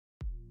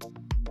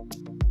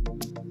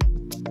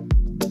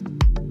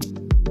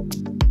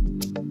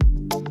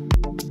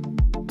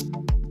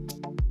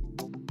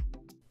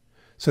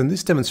So in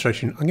this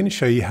demonstration, I'm going to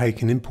show you how you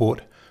can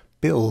import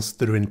bills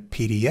that are in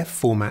PDF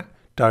format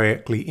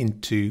directly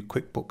into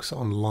QuickBooks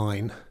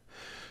Online.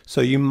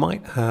 So you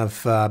might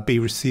have be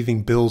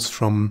receiving bills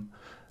from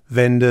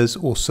vendors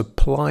or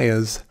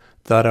suppliers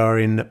that are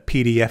in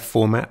PDF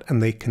format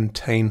and they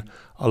contain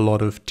a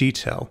lot of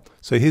detail.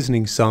 So here's an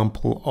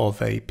example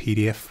of a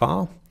PDF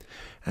file.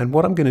 And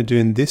what I'm going to do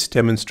in this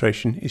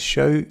demonstration is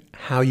show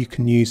how you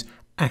can use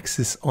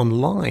Access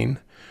Online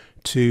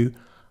to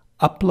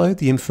upload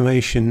the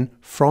information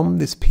from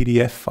this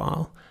PDF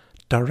file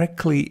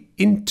directly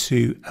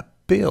into a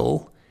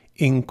bill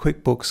in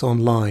QuickBooks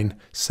Online,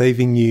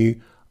 saving you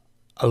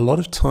a lot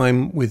of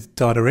time with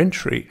data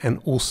entry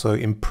and also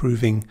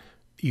improving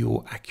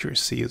your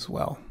accuracy as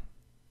well.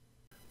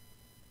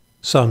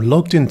 So I'm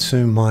logged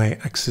into my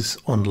Access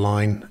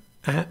Online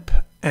app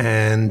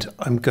and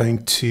I'm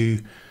going to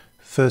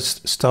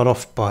first start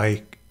off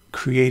by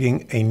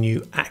creating a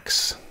new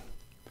AX.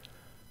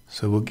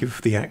 So we'll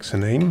give the AX a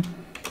name.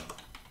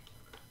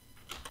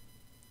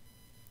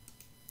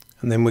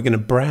 And then we're going to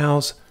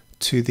browse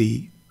to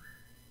the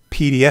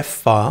PDF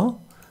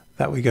file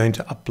that we're going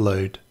to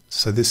upload.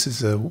 So this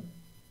is a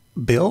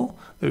bill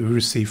that we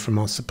received from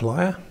our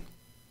supplier,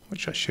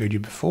 which I showed you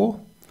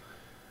before.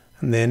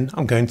 And then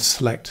I'm going to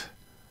select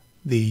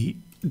the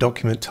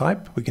document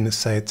type. We're going to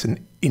say it's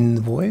an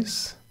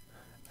invoice,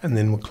 and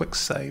then we'll click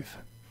Save.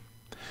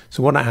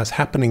 So what has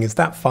happening is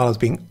that file is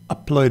being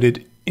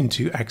uploaded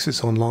into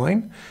Access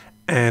Online,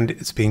 and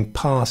it's being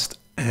passed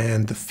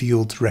and the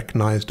fields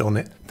recognized on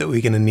it that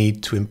we're going to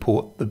need to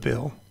import the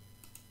bill.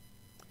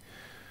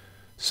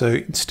 So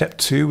in step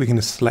 2, we're going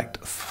to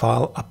select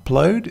File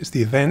Upload is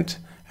the event,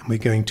 and we're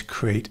going to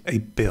create a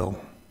bill.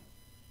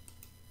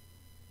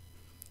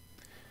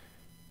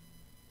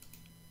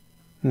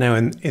 Now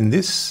in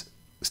this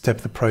step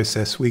of the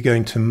process, we're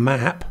going to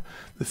map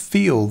the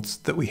fields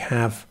that we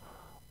have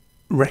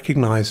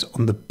recognized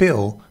on the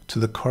bill to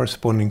the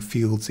corresponding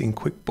fields in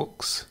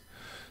QuickBooks.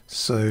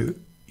 So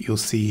you'll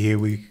see here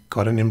we've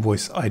got an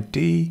invoice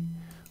ID.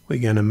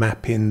 We're going to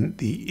map in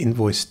the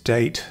invoice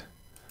date,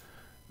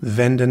 the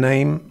vendor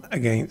name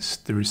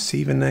against the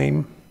receiver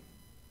name.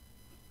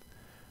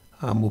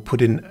 We'll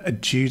put in a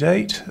due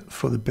date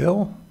for the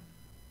bill.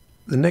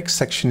 The next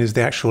section is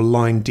the actual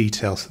line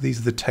detail. So these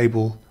are the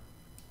table,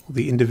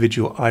 the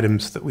individual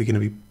items that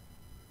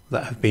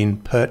that have been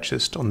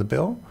purchased on the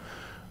bill.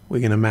 We're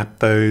going to map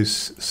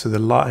those, so the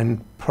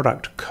line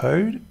product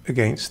code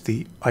against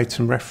the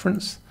item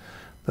reference,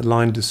 the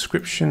line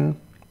description,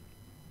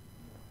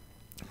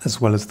 as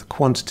well as the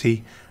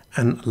quantity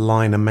and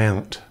line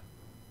amount.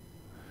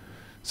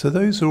 So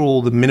those are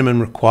all the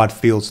minimum required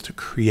fields to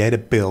create a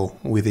bill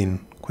within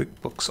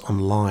QuickBooks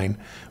Online.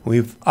 We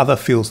have other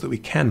fields that we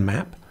can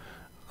map,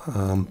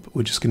 but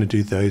we're just going to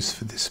do those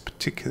for this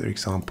particular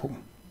example.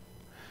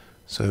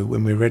 So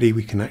when we're ready,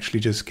 we can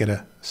actually just get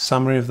a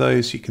summary of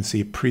those. You can see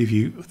a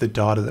preview of the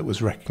data that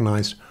was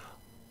recognized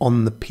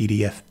on the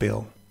PDF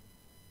bill.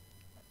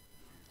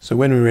 So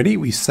when we're ready,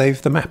 we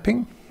save the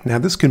mapping. Now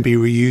this can be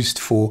reused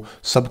for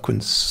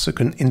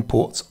subsequent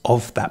imports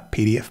of that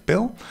PDF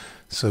bill.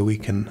 So we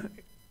can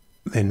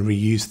then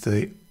reuse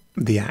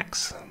the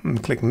AX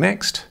and click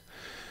Next.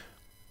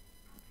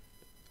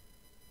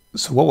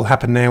 So what will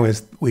happen now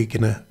is we're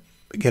going to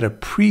get a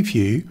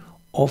preview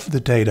of the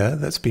data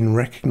that's been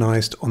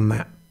recognized on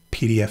that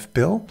PDF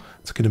bill.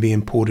 It's going to be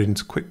imported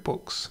into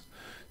QuickBooks.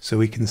 So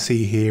we can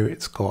see here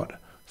it's got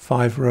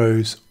 5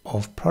 rows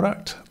of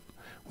product.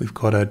 We've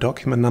got a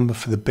document number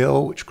for the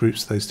bill, which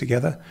groups those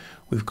together.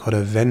 We've got a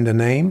vendor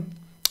name,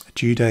 a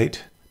due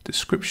date,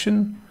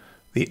 description,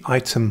 the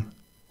item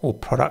or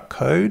product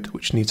code,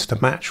 which needs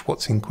to match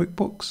what's in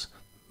QuickBooks,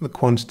 the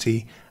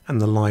quantity,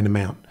 and the line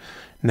amount.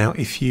 Now,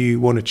 if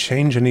you want to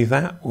change any of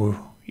that, or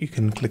you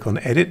can click on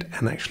Edit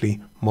and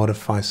actually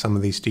modify some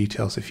of these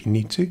details if you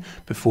need to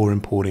before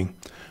importing.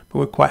 But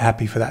we're quite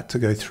happy for that to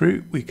go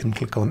through. We can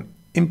click on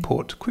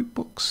Import to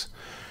QuickBooks,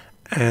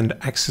 and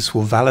Access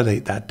will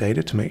validate that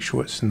data to make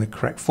sure it's in the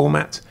correct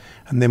format,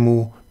 and then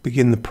we'll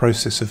begin the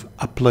process of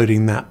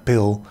uploading that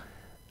bill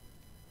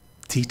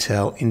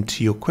detail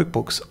into your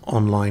QuickBooks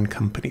Online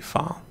company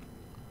file.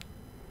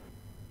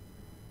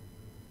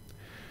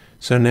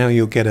 So now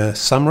you'll get a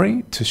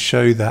summary to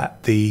show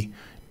that the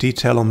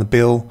detail on the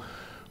bill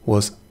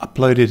was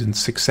uploaded and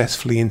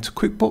successfully into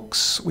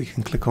QuickBooks. We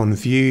can click on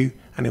View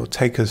and it will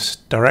take us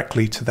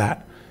directly to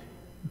that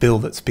bill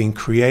that's been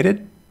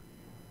created.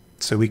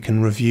 So we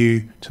can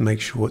review to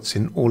make sure it's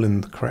all in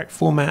the correct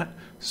format.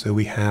 So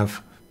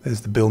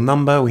there's the bill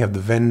number, we have the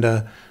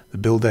vendor, the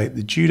bill date,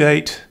 the due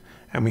date,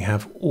 and we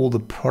have all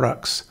the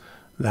products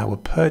that were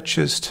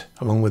purchased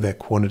along with their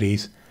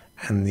quantities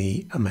and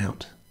the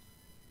amount.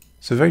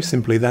 So very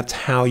simply, that's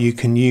how you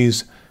can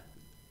use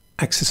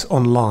Access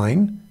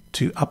Online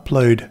to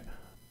upload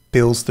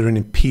bills that are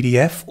in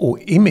PDF or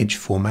image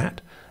format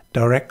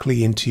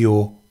directly into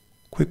your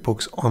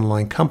QuickBooks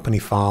Online company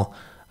file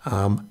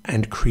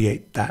and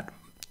create that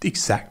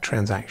exact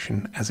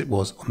transaction as it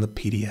was on the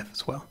PDF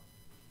as well.